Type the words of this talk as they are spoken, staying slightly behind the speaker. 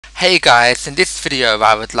Hey guys, in this video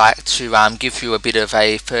I would like to give you a bit of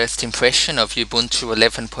a first impression of Ubuntu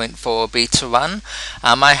 11.4 Beta 1.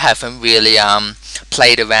 I haven't really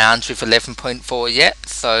played around with 11.4 yet,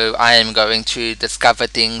 so I am going to discover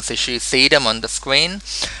things as you see them on the screen.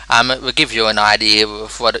 It will give you an idea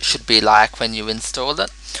of what it should be like when you install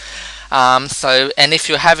it. And if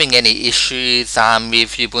you're having any issues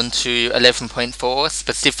with Ubuntu 11.4,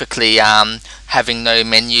 specifically having no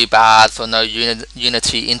menu bars or no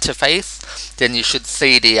Unity interface, then you should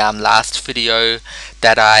see the last video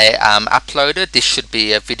that I uploaded. This should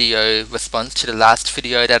be a video response to the last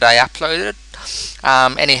video that I uploaded.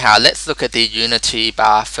 Anyhow, let's look at the Unity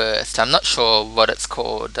bar first. I'm not sure what it's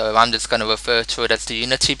called, though I'm just going to refer to it as the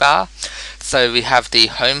Unity bar. So we have the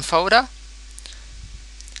home folder.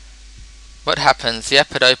 What happens?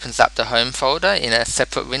 Yep, it opens up the home folder in a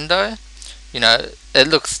separate window. You know, it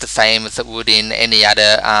looks the same as it would in any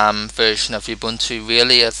other version of Ubuntu,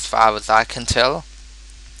 really, as far as I can tell.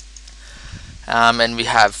 And we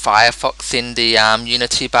have Firefox in the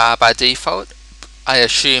Unity bar by default. I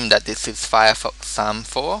assume that this is Firefox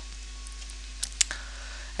 4.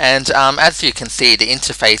 And as you can see, the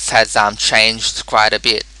interface has changed quite a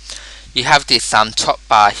bit. You have this top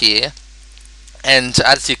bar here. And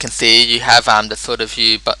as you can see, you have the sort of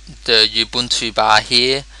the Ubuntu bar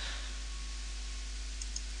here.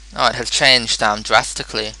 Oh, it has changed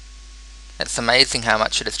drastically. It's amazing how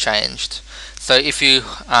much it has changed. So if you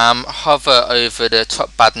hover over the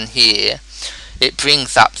top button here, it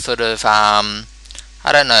brings up sort of I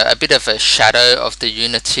don't know, a bit of a shadow of the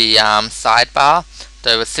Unity sidebar.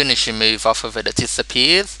 Though as soon as you move off of it, it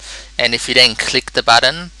disappears. And if you then click the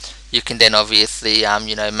button, you can then obviously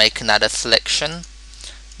make another selection,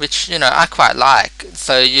 which I quite like.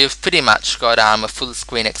 So you've pretty much got a full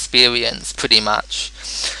screen experience pretty much.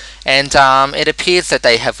 And it appears that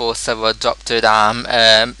they have also adopted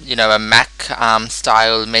a Mac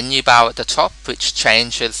style menu bar at the top, which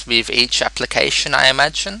changes with each application, I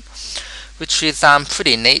imagine, which is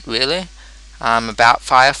pretty neat, really. About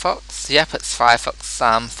Firefox, yep, it's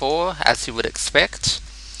Firefox 4, as you would expect.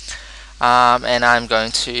 And I'm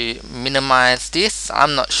going to minimize this.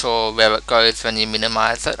 I'm not sure where it goes when you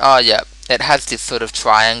minimize it. Oh yeah, it has this sort of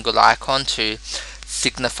triangle icon to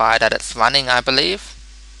signify that it's running, I believe,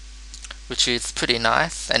 which is pretty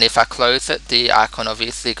nice. And if I close it, the icon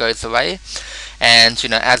obviously goes away. And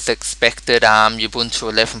as expected,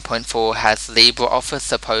 Ubuntu 11.4 has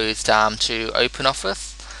LibreOffice opposed to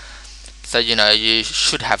OpenOffice. So you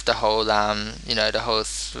should have the whole the whole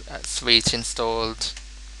suite installed.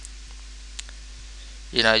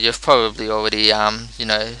 You've probably already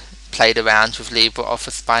played around with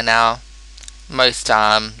LibreOffice by now. Most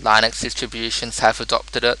Linux distributions have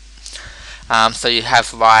adopted it. So you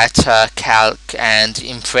have Writer, Calc, and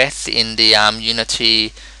Impress in the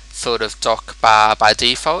Unity sort of dock bar by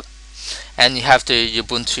default. And you have the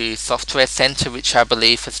Ubuntu Software Center, which I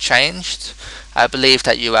believe has changed. I believe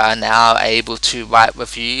that you are now able to write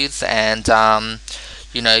reviews and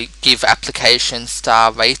give application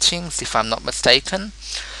star ratings, if I'm not mistaken.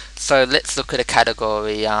 So let's look at a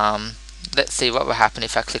category. Let's see what will happen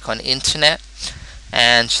if I click on Internet,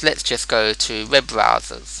 and let's just go to web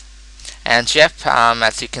browsers. And yep,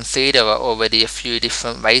 as you can see, there are already a few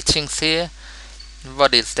different ratings here.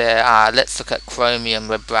 What is there? Let's look at Chromium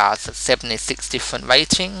web browser, 76 different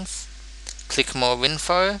ratings. Click more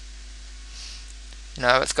info.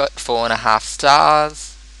 It's got 4.5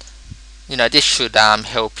 stars. This should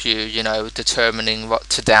help you, determining what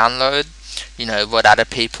to download, what other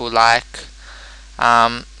people like.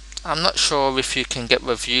 I'm not sure if you can get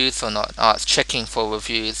reviews or not. Oh, it's checking for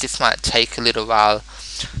reviews. This might take a little while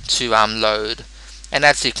to load. And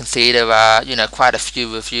as you can see, there are, quite a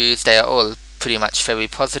few reviews. They are all pretty much very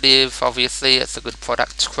positive, obviously. It's a good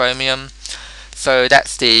product, Chromium. So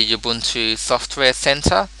that's the Ubuntu Software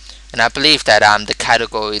Center. And I believe that the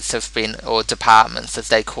categories have been, or departments as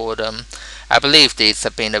they call them, I believe these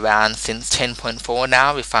have been around since 10.4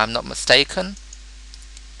 now, if I'm not mistaken.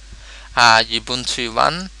 Ubuntu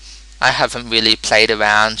One, I haven't really played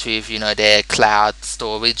around with their cloud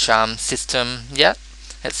storage system yet.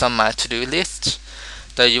 It's on my to-do list.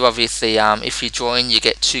 Though you obviously, if you join, you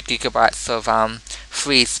get 2 gigabytes of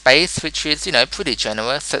free space, which is pretty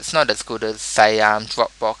generous. So it's not as good as say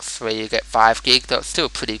Dropbox, where you get 5 gig. Though it's still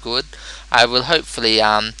pretty good. I will hopefully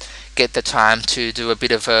get the time to do a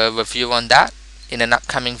bit of a review on that in an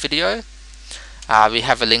upcoming video. We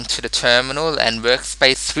have a link to the terminal and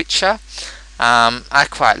Workstation Switcher. I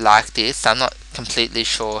quite like this. I'm not completely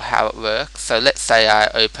sure how it works. So let's say I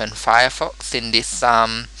open Firefox in this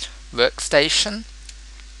workstation.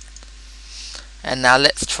 And now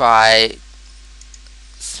let's try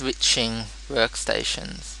switching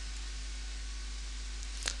workstations.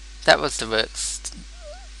 That was the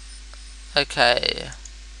okay.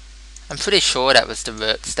 I'm pretty sure that was the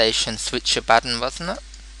Workstation Switcher button, wasn't it?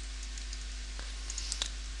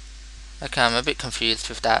 Okay, I'm a bit confused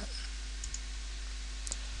with that.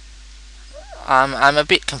 I'm a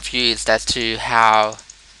bit confused as to how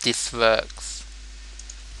this works.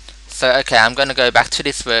 So okay, I'm going to go back to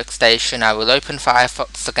this workstation. I will open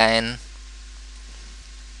Firefox again.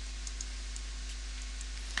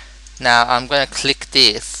 Now I'm going to click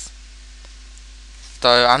this,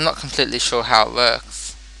 though I'm not completely sure how it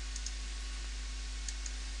works.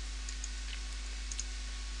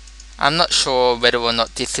 I'm not sure whether or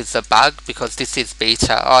not this is a bug, because this is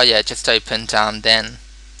beta. Oh yeah, just opened then.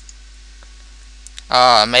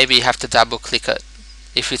 Oh, maybe you have to double click it.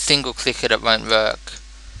 If you single click it, it won't work.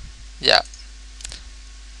 Yeah.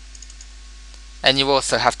 And you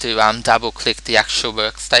also have to double click the actual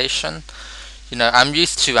workstation. You know, I'm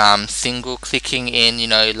used to single clicking in, you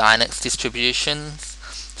know, Linux distributions.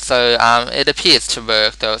 So it appears to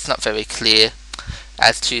work, though it's not very clear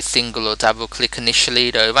as to single or double click initially,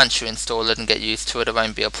 though once you install it and get used to it, it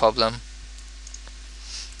won't be a problem.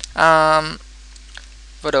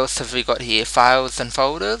 What else have we got here? Files and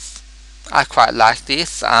folders. I quite like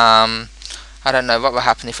this. I don't know what will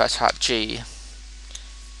happen if I type G.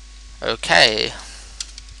 Okay.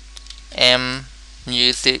 M,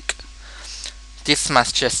 music. This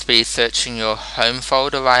must just be searching your home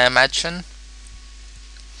folder, I imagine.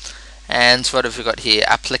 And what have we got here?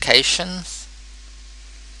 Applications.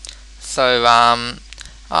 So,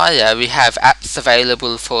 oh yeah, we have apps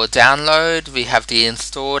available for download. We have the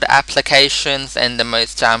installed applications and the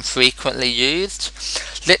most frequently used.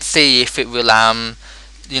 Let's see if it will,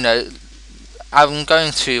 you know, I'm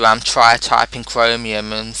going to try typing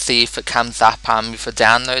Chromium and see if it comes up with a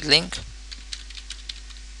download link.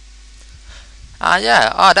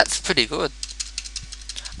 Yeah, oh, that's pretty good.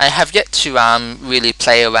 I have yet to really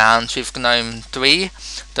play around with GNOME 3,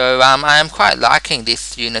 though I am quite liking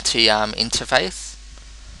this Unity interface.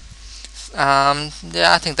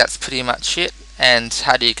 Yeah, I think that's pretty much it. And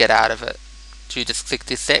how do you get out of it? Do you just click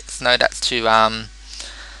this X? No, that's to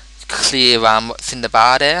clear what's in the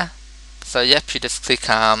bar there. So yep, you just click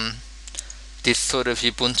this sort of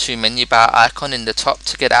Ubuntu menu bar icon in the top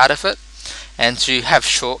to get out of it. And you have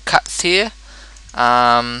shortcuts here.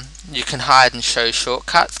 You can hide and show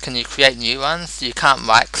shortcuts. Can you create new ones? You can't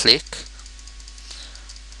right click.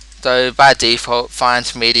 Though by default,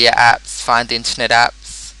 find media apps, find internet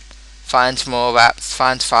apps, find more apps,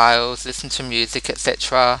 find files, listen to music,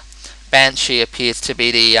 etc. Banshee appears to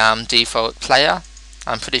be the default player.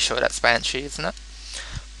 I'm pretty sure that's Banshee, isn't it?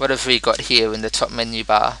 What have we got here in the top menu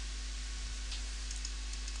bar?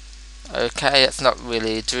 Okay, it's not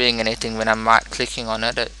really doing anything when I'm right clicking on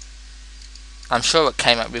it. I'm sure it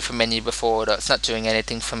came up with a menu before, though it's not doing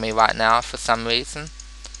anything for me right now for some reason.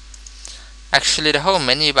 Actually, the whole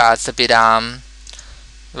menu bar is a bit, well,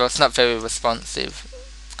 it's not very responsive.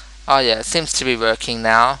 Oh yeah, it seems to be working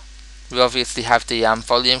now. We obviously have the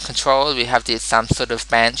volume control. We have this sort of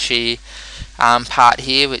Banshee part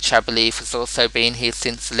here, which I believe has also been here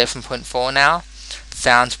since 11.4 now.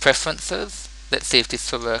 Sound preferences. Let's see if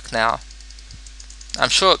this will work now. I'm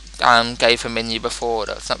sure it gave a menu before,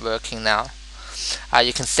 though it's not working now.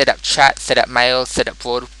 You can set up chat, set up mail, set up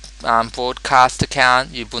broadcast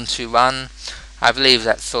account, Ubuntu 1. I believe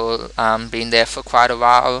that's all been there for quite a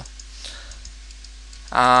while.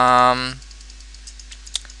 I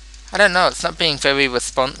don't know, it's not being very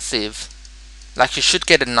responsive. Like, you should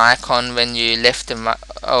get an icon when you left and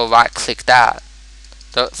right click that,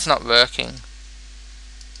 though it's not working.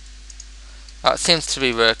 Oh, it seems to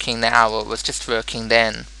be working now, or it was just working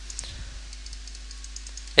then.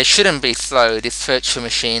 It shouldn't be slow. This virtual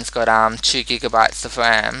machine's got 2 GB of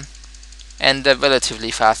RAM and a relatively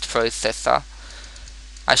fast processor.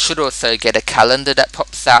 I should also get a calendar that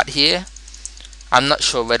pops out here. I'm not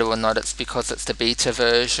sure whether or not it's because it's the beta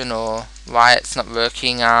version or why it's not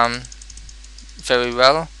working very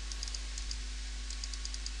well.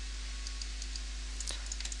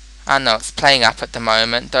 I know it's playing up at the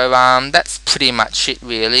moment, though that's pretty much it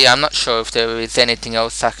really. I'm not sure if there is anything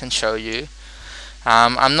else I can show you.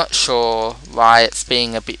 I'm not sure why it's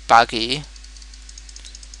being a bit buggy.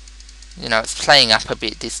 You know, it's playing up a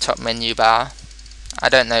bit, this top menu bar. I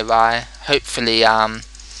don't know why. Hopefully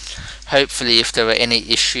if there were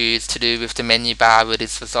any issues to do with the menu bar, it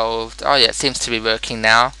is resolved. Oh yeah, it seems to be working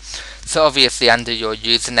now. So obviously under your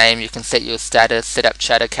username you can set your status, set up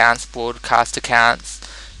chat accounts, broadcast accounts,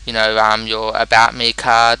 you know, your about me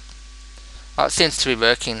card. Oh, it seems to be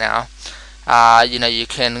working now. You know, you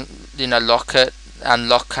can, you know, lock it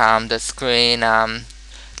unlock the screen,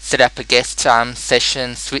 set up a guest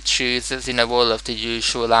session, switch users, all of the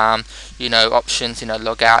usual options,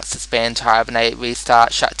 log out, suspend, hibernate,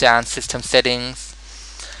 restart, shut down, system settings.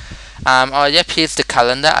 Oh yep, here's the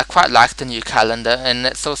calendar. I quite like the new calendar, and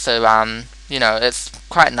it's also it's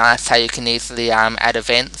quite nice how you can easily add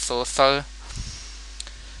events also.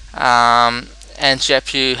 And yep,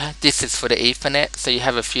 this is for the Ethernet, so you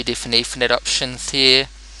have a few different Ethernet options here.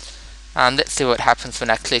 Let's see what happens when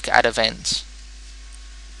I click add event.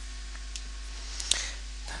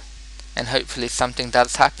 And hopefully something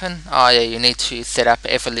does happen. Oh yeah, you need to set up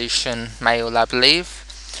Evolution Mail, I believe.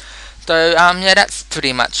 So yeah, that's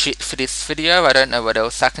pretty much it for this video. I don't know what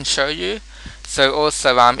else I can show you. So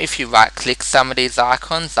also if you right click some of these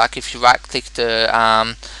icons, like if you right click the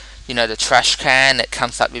the trash can, it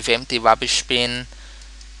comes up with empty rubbish bin.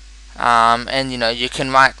 And you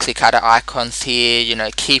can right click other icons here,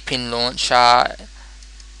 keep in launcher.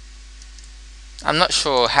 I'm not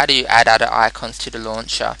sure, how do you add other icons to the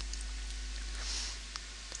launcher?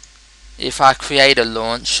 If I create a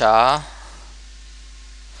launcher,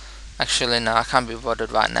 actually no, I can't be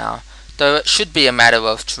bothered right now. Though it should be a matter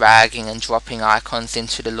of dragging and dropping icons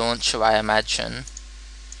into the launcher, I imagine.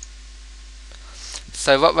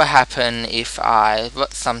 So what will happen if I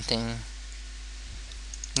write something?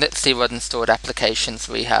 Let's see what installed applications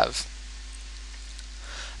we have.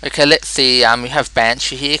 Okay, let's see, we have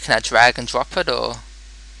Banshee here. Can I drag and drop it, or?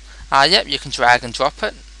 Yep, you can drag and drop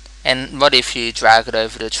it. And what if you drag it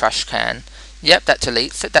over the trash can? Yep, that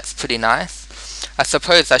deletes it. That's pretty nice. I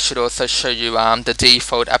suppose I should also show you the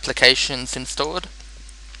default applications installed.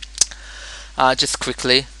 Just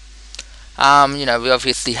quickly. We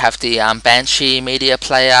obviously have the Banshee media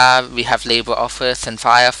player. We have LibreOffice and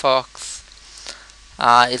Firefox.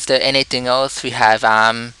 Is there anything else? We have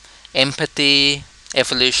Empathy,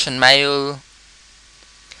 Evolution Mail.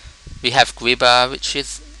 We have Gribber, which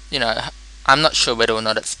is, I'm not sure whether or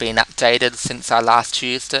not it's been updated since I last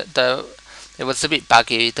used it, though it was a bit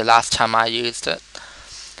buggy the last time I used it.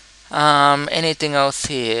 Anything else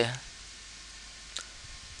here?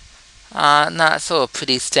 No, it's all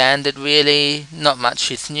pretty standard really. Not much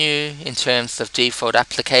is new in terms of default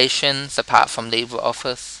applications apart from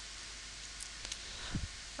LibreOffice.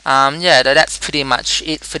 Yeah, that's pretty much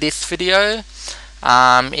it for this video.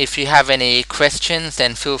 If you have any questions,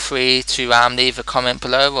 then feel free to leave a comment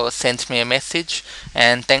below or send me a message,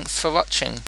 and thanks for watching.